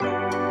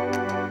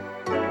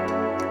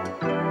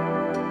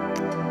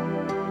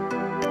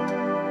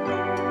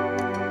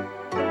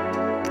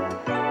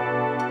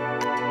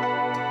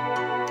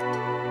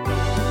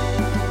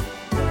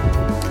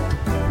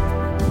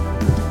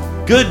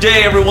Good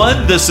day,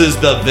 everyone. This is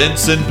the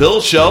Vince and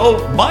Bill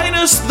Show,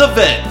 minus the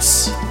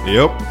Vince.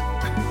 Yep.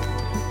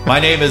 My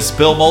name is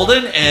Bill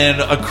Molden,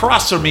 and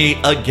across from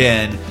me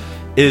again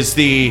is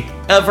the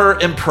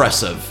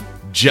ever-impressive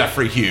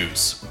Jeffrey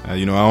Hughes.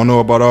 I don't know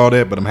about all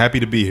that, but I'm happy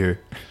to be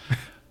here.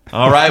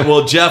 All right,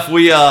 well, Jeff,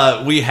 we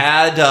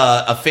had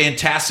a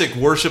fantastic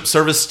worship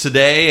service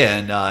today,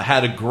 and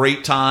had a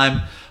great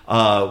time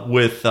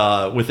with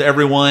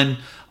everyone.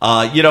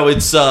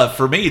 It's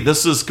for me,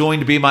 this is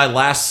going to be my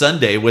last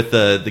Sunday with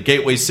the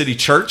Gateway City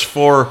Church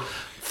for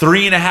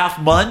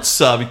 3.5 months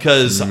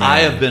because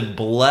I have been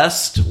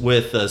blessed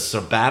with a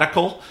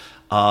sabbatical.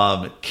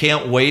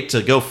 Can't wait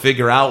to go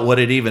figure out what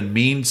it even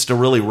means to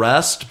really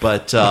rest.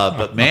 But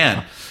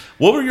man,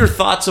 what were your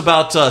thoughts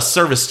about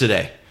service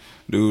today?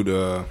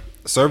 Dude,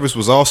 service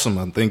was awesome.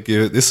 I think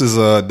this is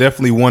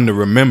definitely one to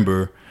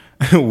remember.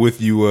 with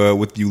you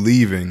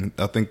leaving.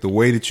 I think the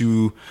way that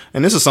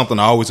and this is something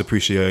I always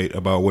appreciate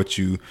about what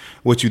you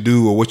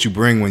do or what you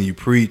bring when you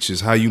preach,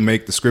 is how you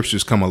make the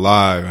scriptures come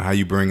alive and how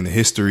you bring the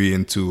history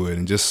into it,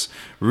 and just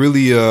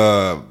really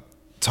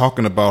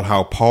talking about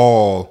how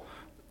Paul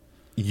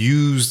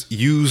used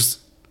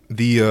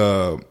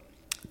the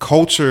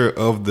culture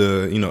of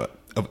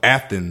of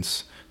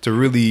Athens to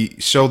really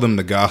show them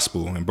the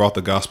gospel and brought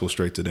the gospel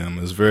straight to them.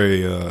 It was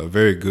very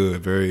very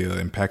good, very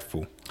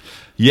impactful.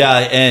 Yeah,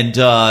 and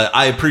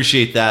I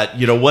appreciate that.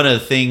 One of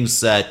the things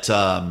that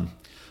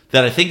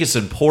I think is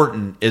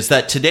important is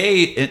that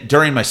today,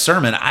 during my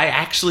sermon, I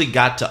actually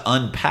got to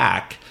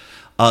unpack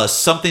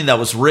something that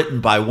was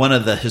written by one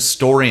of the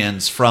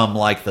historians from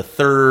like the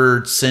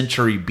 3rd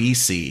century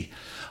BC.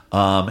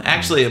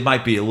 Actually, it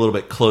might be a little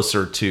bit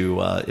closer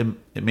to,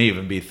 it may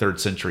even be 3rd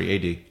century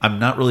AD. I'm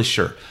not really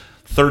sure.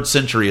 3rd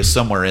century is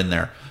somewhere in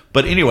there.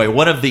 But anyway,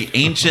 one of the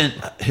ancient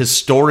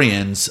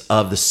historians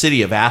of the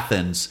city of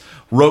Athens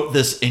wrote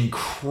this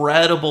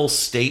incredible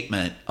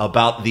statement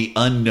about the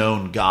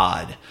unknown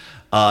God.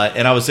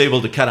 And I was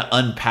able to kind of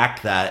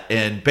unpack that.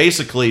 And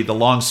basically, the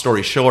long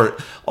story short,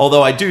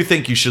 although I do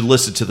think you should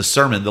listen to the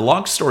sermon, the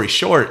long story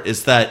short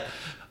is that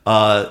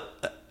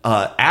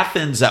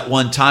Athens at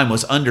one time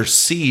was under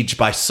siege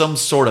by some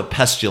sort of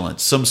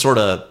pestilence, some sort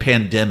of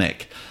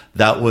pandemic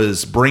that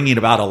was bringing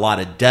about a lot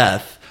of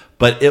death.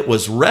 But it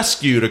was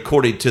rescued,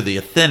 according to the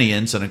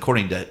Athenians and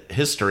according to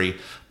history,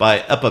 by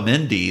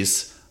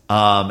Epimenides.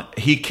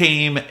 He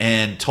came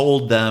and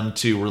told them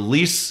to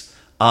release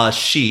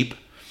sheep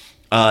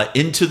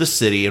into the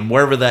city, and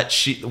wherever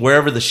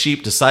the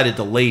sheep decided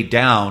to lay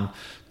down,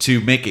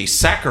 to make a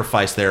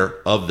sacrifice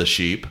there of the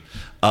sheep,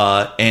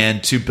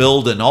 and to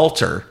build an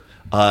altar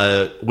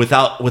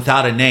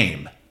without a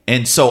name.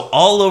 And so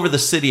all over the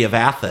city of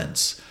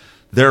Athens,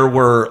 there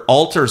were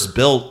altars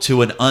built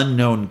to an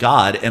unknown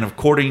god, and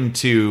according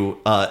to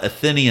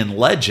Athenian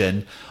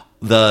legend,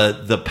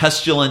 the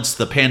pestilence,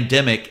 the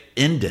pandemic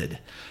ended.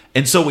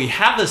 And so we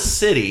have a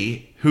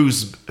city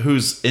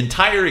whose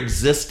entire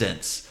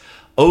existence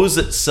owes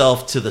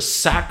itself to the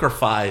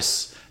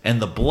sacrifice and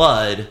the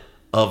blood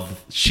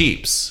of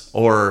sheep,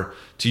 or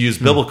to use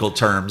biblical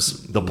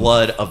terms, the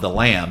blood of the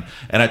lamb.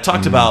 And I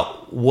talked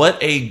about what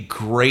a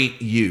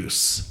great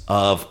use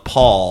of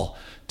Paul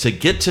to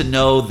get to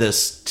know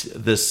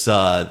this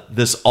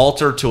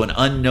altar to an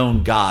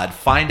unknown God,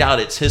 find out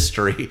its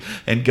history,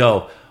 and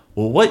go,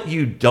 well, what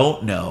you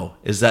don't know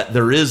is that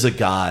there is a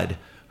God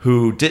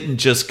who didn't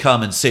just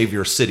come and save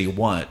your city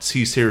once.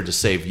 He's here to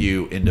save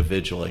you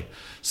individually.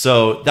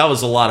 So that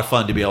was a lot of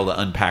fun to be able to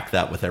unpack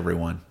that with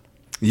everyone.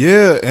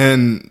 Yeah,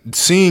 and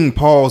seeing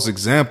Paul's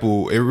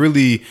example,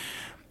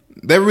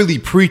 that really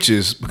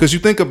preaches, because you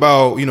think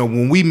about,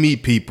 when we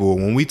meet people,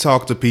 when we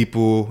talk to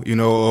people,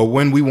 or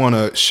when we want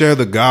to share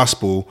the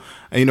gospel,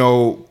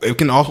 it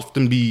can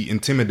often be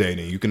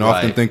intimidating. You can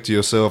often think to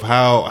yourself,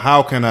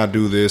 how can I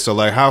do this? Or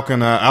like, how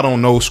can I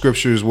don't know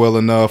scriptures well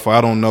enough, or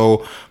I don't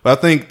know. But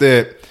I think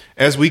that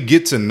as we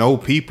get to know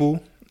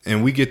people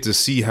and we get to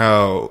see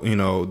how,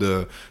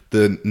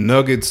 the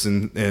nuggets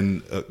and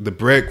the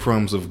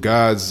breadcrumbs of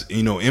God's,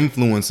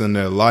 influence in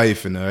their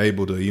life, and they're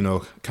able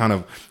to, kind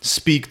of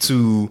speak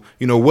to,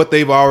 what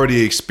they've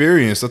already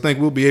experienced, I think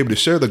we'll be able to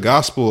share the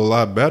gospel a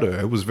lot better.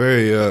 It was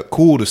very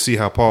cool to see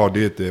how Paul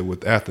did that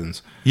with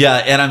Athens. Yeah,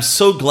 and I'm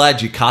so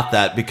glad you caught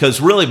that,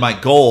 because really my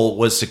goal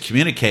was to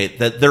communicate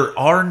that there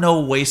are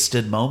no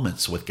wasted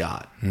moments with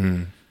God.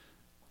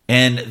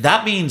 And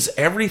that means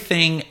every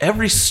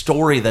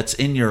story that's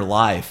in your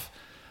life,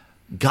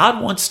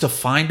 God wants to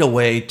find a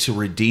way to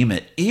redeem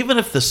it, even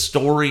if the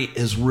story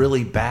is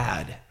really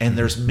bad and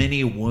there's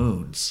many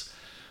wounds.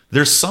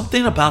 There's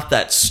something about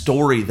that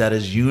story that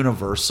is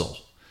universal.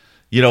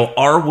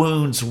 Our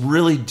wounds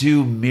really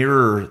do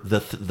mirror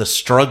the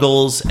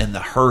struggles and the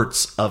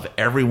hurts of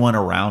everyone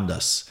around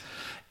us.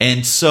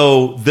 And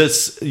so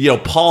this,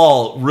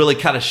 Paul really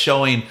kind of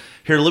showing,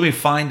 here, let me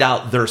find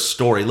out their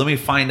story. Let me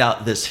find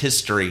out this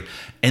history,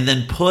 and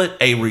then put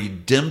a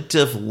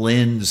redemptive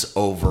lens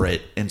over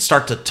it and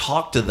start to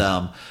talk to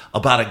them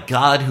about a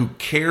God who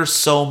cares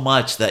so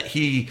much that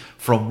he,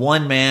 from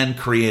one man,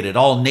 created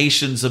all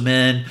nations of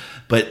men,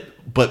 but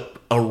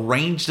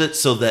arranged it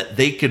so that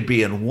they could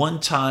be in one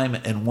time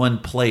and one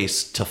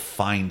place to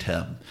find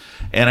him.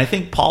 And I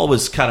think Paul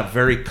was kind of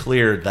very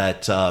clear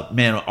that,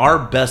 man, our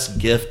best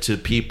gift to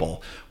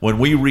people when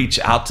we reach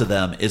out to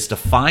them is to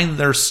find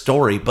their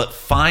story, but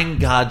find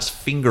God's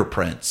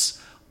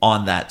fingerprints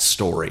on that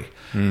story,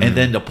 and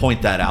then to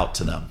point that out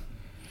to them.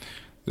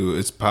 Dude,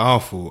 it's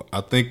powerful.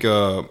 I think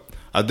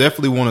I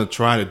definitely want to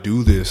try to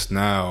do this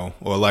now,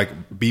 or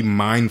like be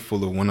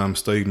mindful of when I'm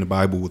studying the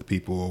Bible with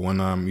people, or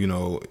when I'm,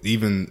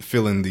 even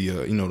feeling the,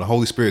 the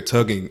Holy Spirit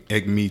tugging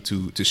at me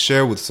to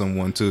share with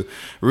someone, to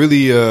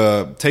really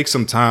take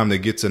some time to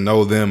get to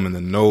know them and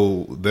to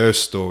know their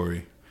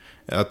story.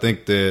 I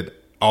think that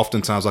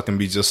oftentimes I can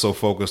be just so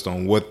focused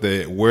on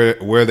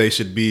where they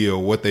should be or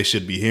what they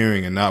should be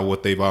hearing, and not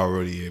what they've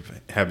already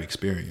have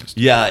experienced.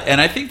 Yeah, and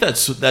I think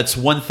that's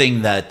one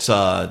thing that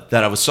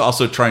I was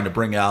also trying to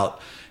bring out.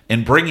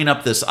 And bringing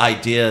up this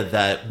idea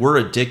that we're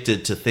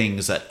addicted to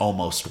things that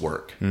almost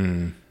work,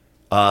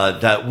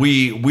 that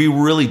we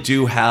really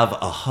do have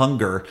a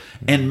hunger,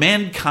 and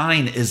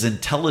mankind is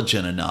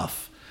intelligent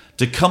enough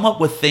to come up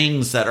with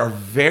things that are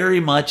very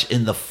much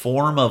in the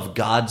form of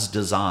God's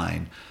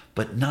design,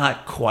 but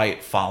not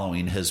quite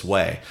following his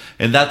way.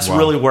 And that's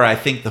really where I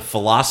think the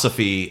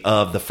philosophy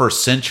of the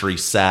first century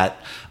sat.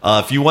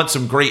 If you want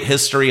some great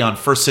history on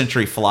first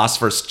century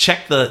philosophers,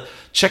 check the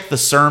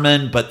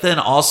sermon, but then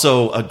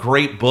also a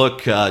great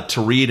book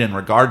to read in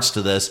regards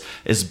to this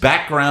is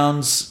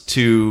Backgrounds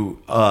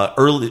to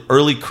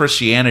Early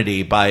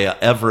Christianity by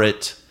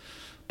Everett.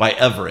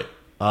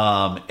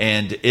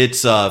 And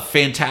it's a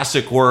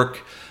fantastic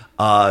work.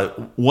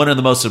 One of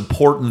the most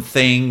important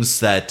things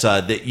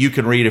that you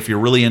can read if you're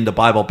really into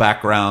Bible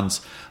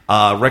backgrounds.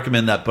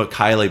 Recommend that book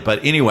highly.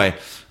 But anyway,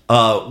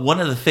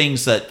 one of the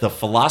things that the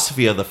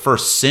philosophy of the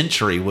first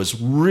century was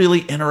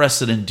really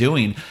interested in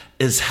doing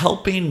is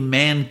helping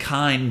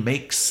mankind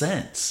make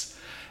sense.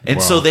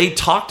 And so they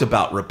talked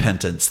about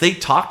repentance. They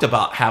talked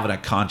about having a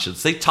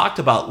conscience. They talked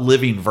about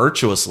living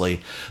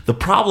virtuously. The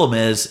problem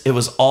is it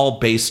was all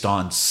based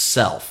on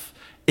self.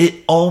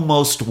 It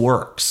almost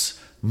works,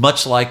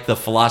 much like the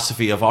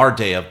philosophy of our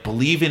day of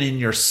believing in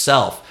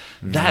yourself.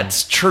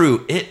 That's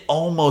true. It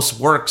almost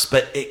works,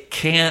 but it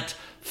can't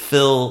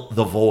fill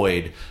the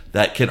void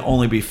that can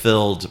only be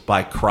filled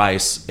by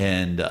Christ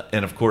and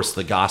of course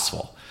the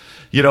gospel.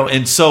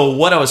 And so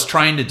what I was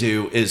trying to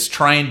do is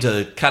trying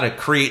to kind of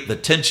create the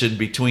tension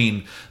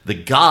between the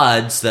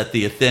gods that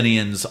the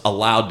Athenians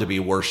allowed to be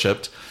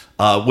worshipped,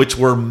 which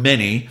were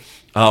many.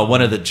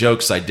 One of the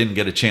jokes I didn't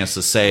get a chance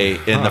to say,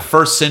 in the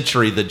first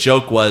century, the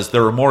joke was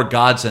there were more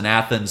gods in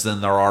Athens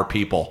than there are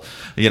people,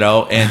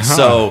 and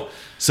so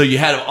you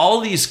had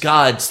all these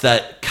gods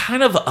that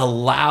kind of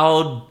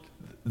allowed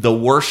the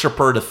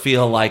worshiper to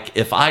feel like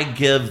if I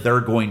give,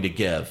 they're going to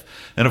give.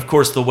 And of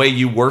course, the way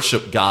you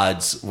worship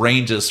gods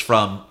ranges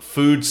from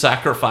food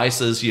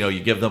sacrifices, you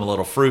give them a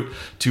little fruit,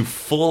 to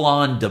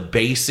full-on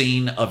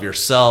debasing of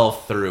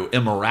yourself through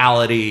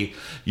immorality,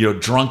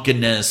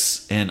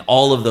 drunkenness, and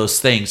all of those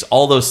things.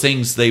 All those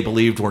things they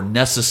believed were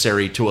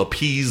necessary to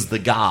appease the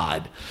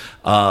god.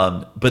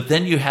 But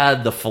then you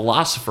had the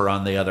philosopher,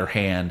 on the other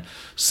hand,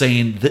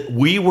 saying that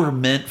we were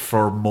meant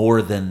for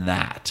more than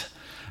that.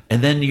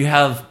 And then you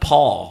have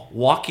Paul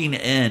walking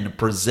in,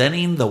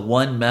 presenting the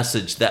one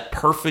message that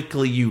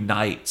perfectly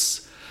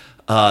unites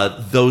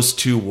those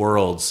two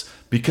worlds,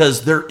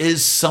 because there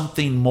is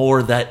something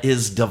more that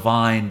is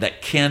divine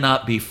that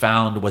cannot be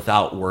found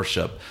without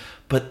worship.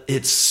 But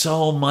it's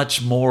so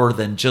much more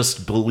than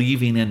just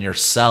believing in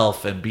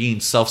yourself and being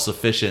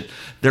self-sufficient.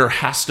 There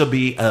has to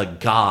be a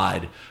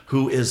God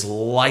who is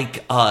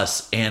like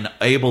us and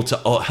able to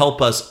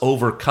help us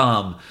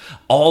overcome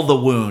all the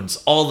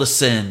wounds, all the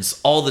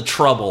sins, all the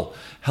trouble.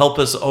 Help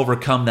us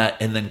overcome that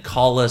and then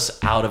call us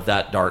out of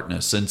that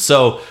darkness. And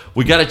so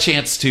we got a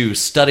chance to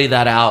study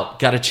that out,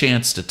 got a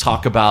chance to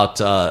talk about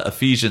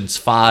Ephesians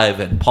 5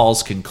 and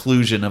Paul's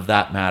conclusion of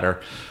that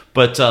matter.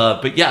 But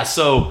yeah,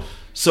 so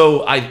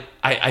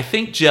I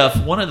think,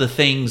 Jeff, one of the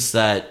things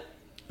that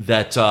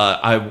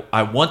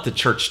I want the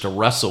church to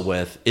wrestle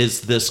with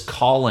is this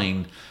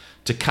calling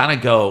to kind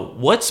of go,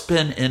 what's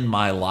been in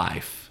my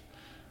life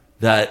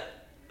that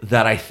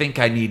I think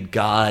I need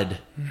God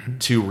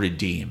to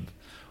redeem?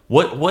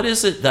 What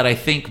is it that I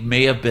think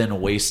may have been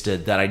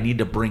wasted that I need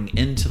to bring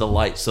into the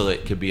light so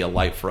that it could be a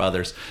light for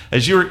others?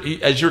 As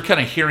you're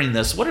kind of hearing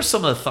this, what are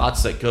some of the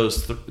thoughts that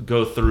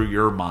go through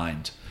your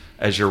mind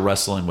as you're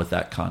wrestling with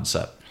that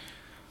concept?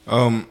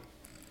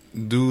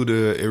 Dude,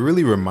 it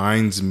really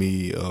reminds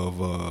me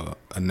of an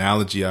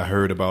analogy I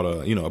heard about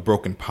a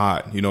broken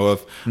pot.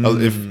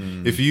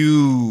 If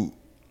you,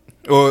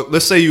 or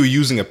let's say you were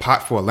using a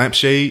pot for a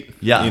lampshade,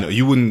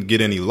 you wouldn't get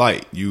any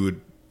light. You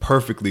would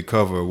perfectly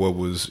cover what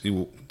was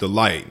the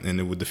light, and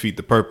it would defeat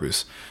the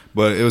purpose.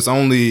 But it was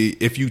only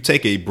if you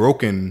take a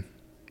broken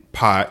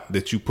pot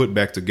that you put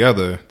back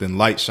together, then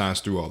light shines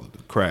through all of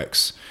the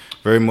cracks.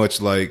 Very much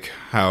like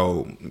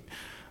how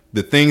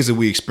the things that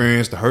we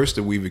experience, the hurts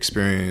that we've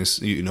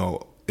experienced,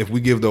 if we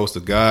give those to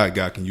God,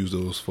 God can use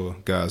those for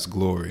God's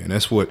glory. And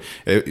that's what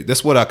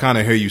I kind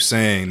of hear you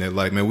saying, that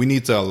like, man, we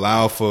need to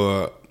allow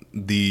for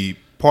the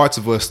parts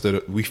of us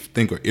that we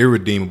think are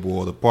irredeemable,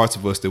 or the parts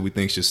of us that we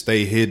think should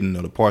stay hidden,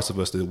 or the parts of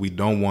us that we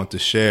don't want to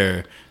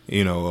share,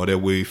 or that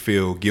we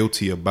feel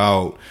guilty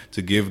about,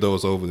 to give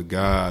those over to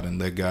God and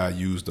let God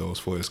use those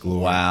for his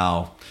glory.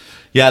 Wow.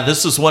 Yeah,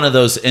 this is one of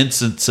those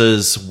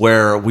instances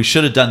where we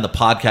should have done the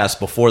podcast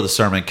before the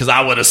sermon, because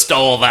I would have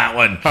stole that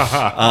one.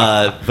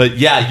 But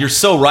yeah, you're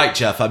so right,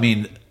 Jeff. I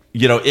mean,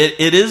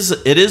 it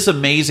is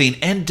amazing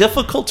and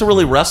difficult to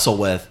really wrestle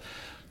with,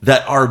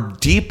 that our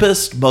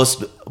deepest,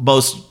 most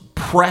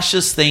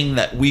precious thing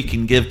that we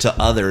can give to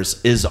others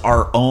is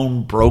our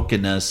own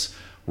brokenness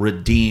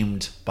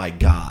redeemed by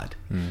God.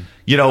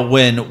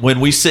 When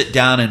we sit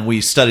down and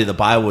we study the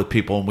Bible with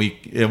people,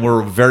 and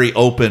we're very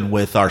open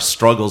with our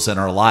struggles in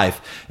our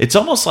life, it's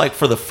almost like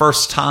for the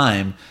first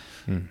time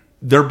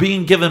they're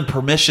being given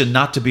permission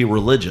not to be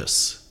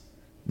religious,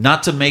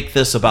 not to make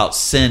this about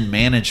sin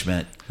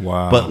management,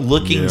 but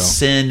looking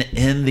sin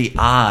in the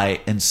eye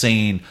and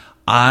saying,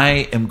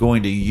 I am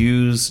going to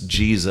use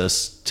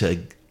Jesus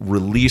to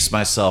release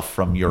myself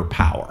from your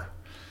power.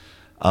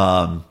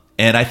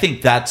 And I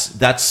think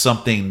that's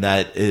something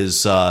that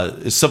is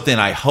something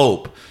I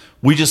hope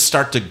we just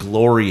start to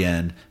glory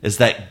in, is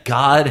that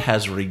God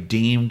has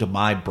redeemed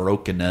my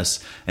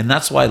brokenness, and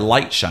that's why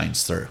light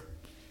shines through.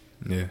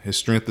 Yeah, his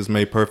strength is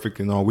made perfect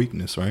in all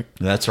weakness, right?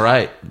 That's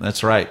right.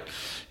 That's right.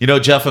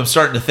 Jeff, I'm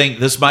starting to think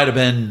this might have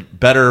been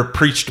better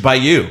preached by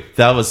you.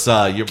 That was,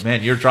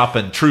 you're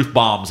dropping truth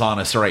bombs on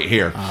us right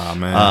here. Oh,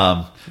 man.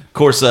 Of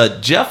course,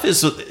 Jeff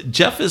is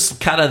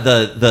kind of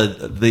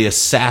the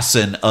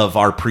assassin of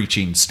our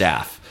preaching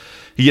staff.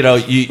 You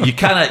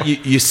kind of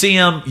you see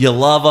him, you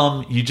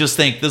love him, you just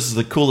think this is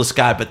the coolest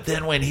guy. But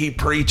then when he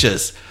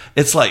preaches,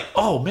 it's like,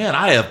 oh man,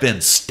 I have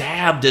been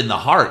stabbed in the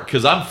heart,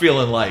 because I'm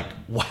feeling like,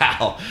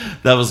 wow,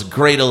 that was a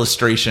great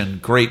illustration,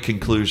 great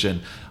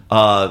conclusion.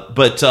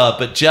 But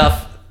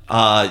Jeff,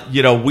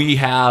 we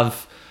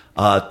have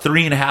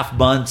 3.5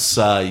 months.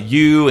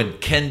 You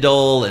and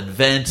Kendall and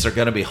Vince are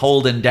going to be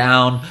holding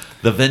down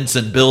the Vince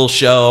and Bill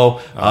show.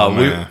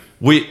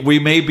 We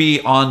may be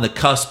on the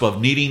cusp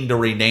of needing to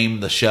rename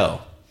the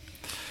show.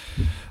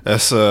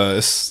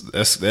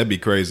 That'd be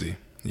crazy.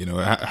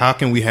 How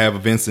can we have a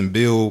Vince and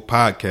Bill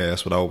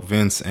podcast without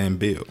Vince and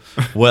Bill?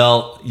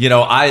 Well,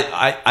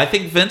 I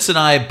think Vince and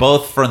I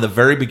both, from the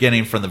very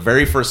beginning, from the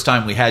very first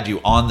time we had you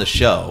on the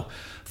show,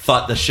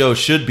 thought the show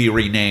should be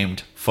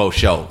renamed Faux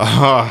Show.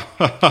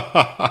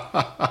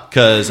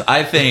 Because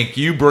I think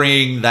you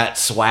bring that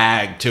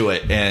swag to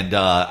it. And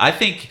I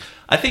think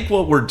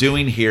what we're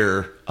doing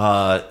here,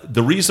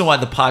 the reason why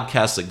the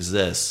podcast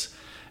exists,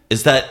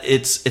 is that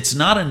it's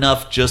not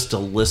enough just to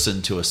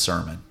listen to a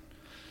sermon.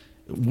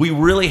 We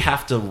really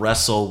have to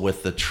wrestle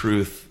with the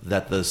truth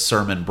that the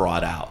sermon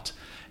brought out.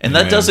 And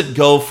that doesn't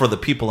go for the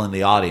people in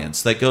the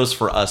audience. That goes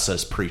for us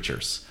as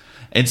preachers.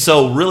 And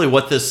so really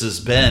what this has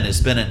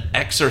been an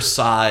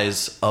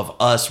exercise of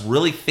us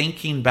really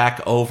thinking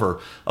back over,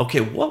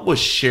 okay, what was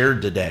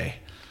shared today?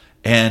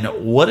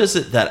 And what is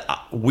it that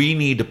we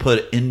need to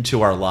put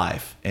into our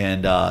life?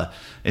 And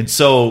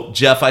so,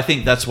 Jeff, I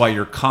think that's why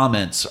your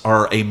comments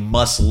are a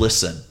must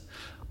listen,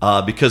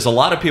 because a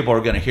lot of people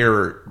are going to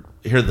hear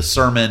the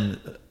sermon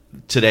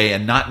today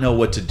and not know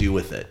what to do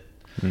with it.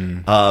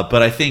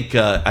 But I think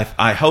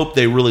I hope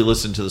they really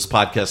listen to this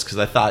podcast, because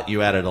I thought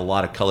you added a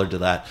lot of color to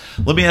that.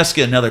 Let me ask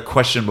you another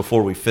question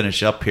before we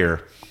finish up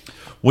here.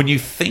 When you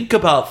think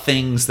about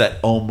things that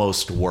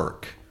almost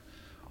work,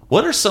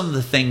 what are some of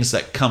the things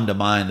that come to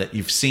mind that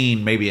you've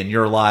seen maybe in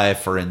your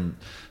life, or in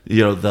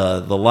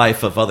the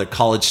life of other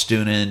college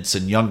students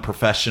and young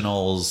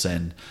professionals,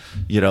 and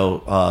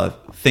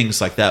things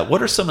like that?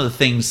 What are some of the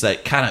things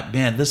that kind of,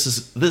 man, this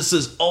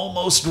is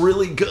almost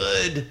really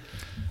good?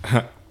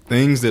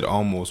 Things that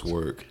almost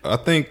work. I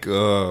think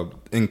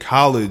in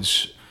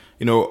college,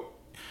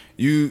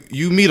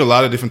 you meet a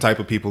lot of different type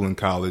of people in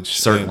college.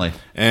 Certainly.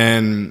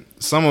 And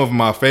some of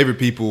my favorite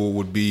people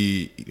would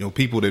be,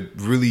 people that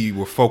really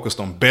were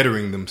focused on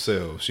bettering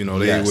themselves. They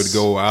would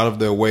go out of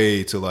their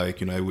way to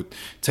they would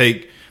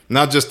take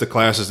not just the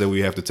classes that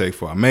we have to take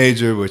for our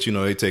major, but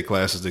they take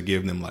classes that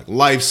give them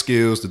life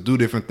skills to do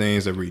different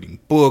things. They're reading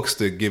books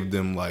that give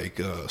them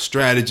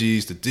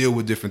strategies to deal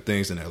with different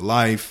things in their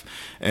life.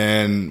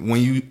 And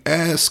when you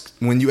ask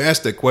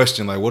that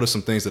question, what are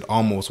some things that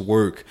almost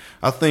work?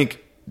 I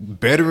think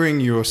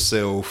bettering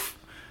yourself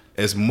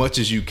as much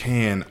as you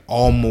can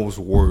almost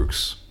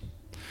works,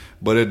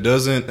 but it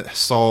doesn't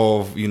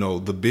solve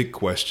the big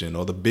question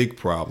or the big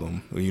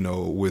problem.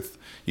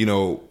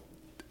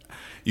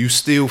 You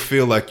still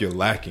feel like you're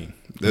lacking.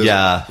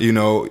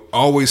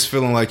 Always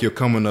feeling like you're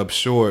coming up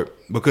short,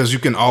 because you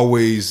can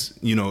always,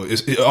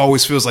 it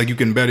always feels like you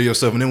can better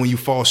yourself. And then when you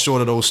fall short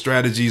of those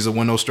strategies, or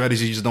when those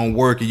strategies don't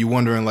work, and you're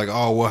wondering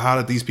how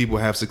did these people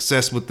have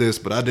success with this,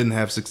 but I didn't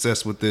have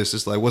success with this?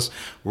 It's what's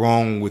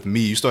wrong with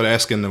me? You start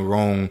asking the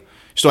wrong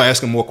start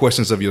asking more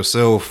questions of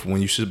yourself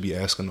when you should be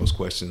asking those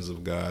questions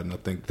of God. And I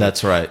think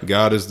that's right.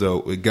 God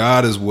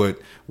is what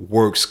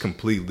works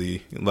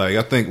completely. Like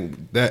I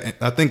think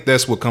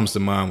that's what comes to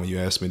mind when you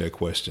ask me that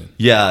question.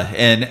 Yeah,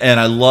 and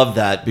I love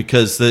that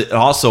because it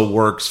also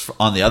works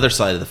on the other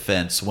side of the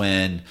fence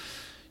when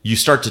you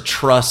start to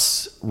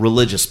trust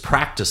religious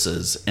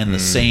practices in the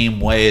same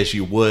way as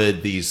you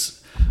would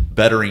these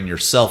bettering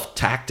yourself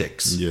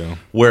tactics. Yeah.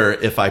 Where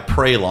if I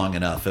pray long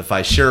enough, if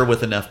I share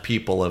with enough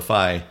people, if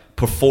I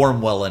perform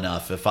well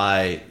enough, if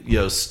I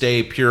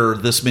stay pure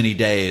this many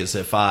days,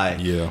 if I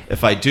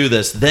do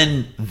this,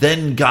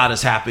 then God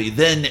is happy,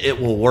 then it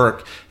will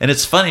work. And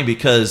it's funny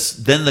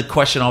because then the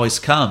question always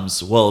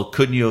comes, well,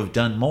 couldn't you have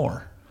done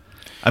more?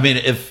 I mean,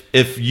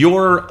 if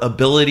your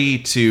ability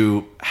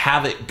to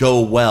have it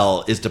go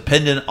well is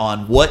dependent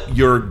on what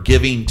you're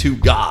giving to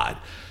God,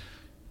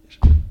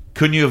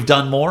 couldn't you have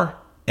done more?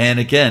 And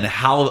again,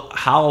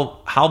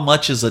 how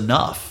much is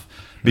enough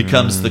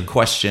becomes the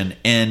question.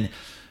 And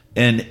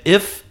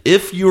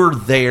if you're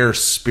there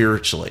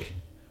spiritually,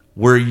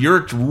 where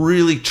you're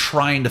really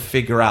trying to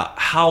figure out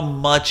how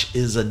much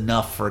is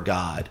enough for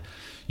God,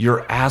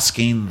 you're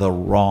asking the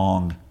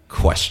wrong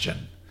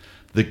question.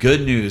 The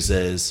good news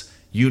is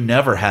you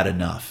never had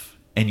enough,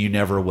 and you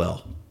never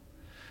will.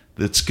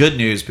 It's good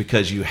news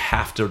because you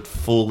have to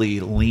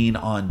fully lean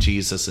on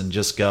Jesus and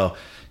just go,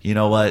 you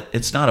know what?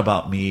 It's not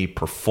about me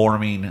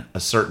performing a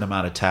certain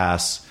amount of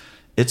tasks.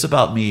 It's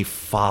about me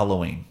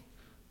following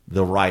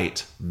the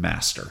right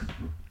master.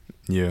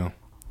 Yeah.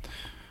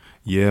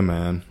 Yeah,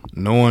 man.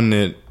 Knowing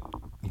that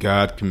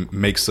God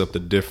makes up the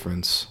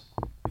difference,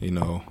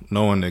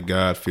 knowing that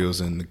God fills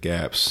in the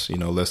gaps,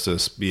 let's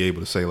just be able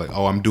to say like,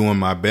 oh, I'm doing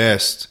my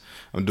best.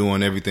 I'm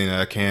doing everything that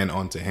I can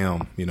unto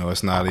Him.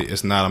 It's not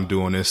I'm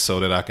doing this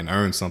so that I can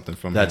earn something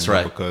from Him. That's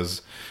right.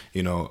 Because,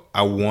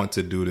 I want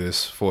to do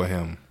this for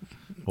Him.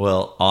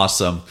 Well,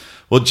 awesome.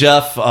 Well,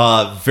 Jeff,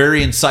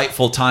 very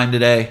insightful time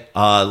today.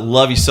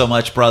 Love you so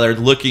much, brother.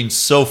 Looking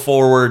so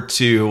forward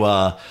to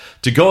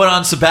going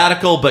on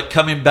sabbatical, but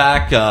coming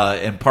back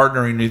and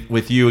partnering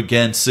with you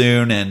again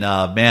soon. And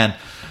man,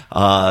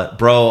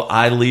 bro,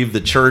 I leave the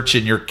church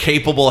in your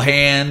capable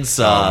hands.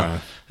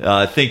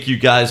 I think you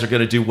guys are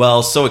going to do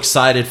well. So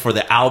excited for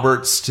the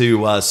Alberts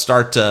to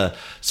start to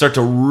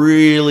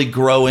really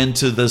grow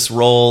into this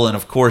role. And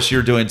of course,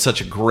 you're doing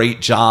such a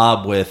great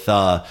job with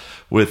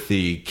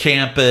the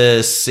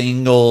campus,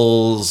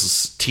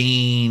 singles,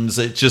 teens.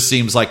 It just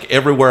seems like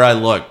everywhere I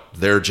look,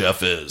 there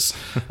Jeff is.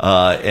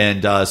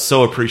 And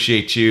so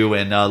appreciate you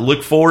and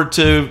look forward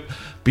to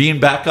being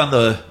back on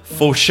the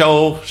Faux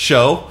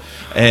Show.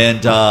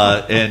 And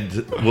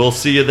we'll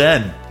see you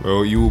then.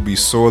 Bro, you will be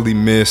sorely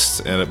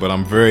missed, but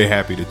I'm very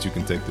happy that you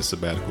can take the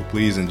sabbatical.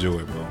 Please enjoy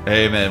it, bro.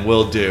 Amen.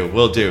 Will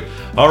do.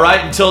 All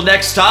right, until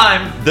next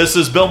time, this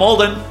is Bill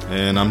Molden.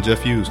 And I'm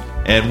Jeff Hughes.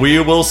 And we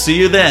will see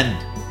you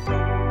then.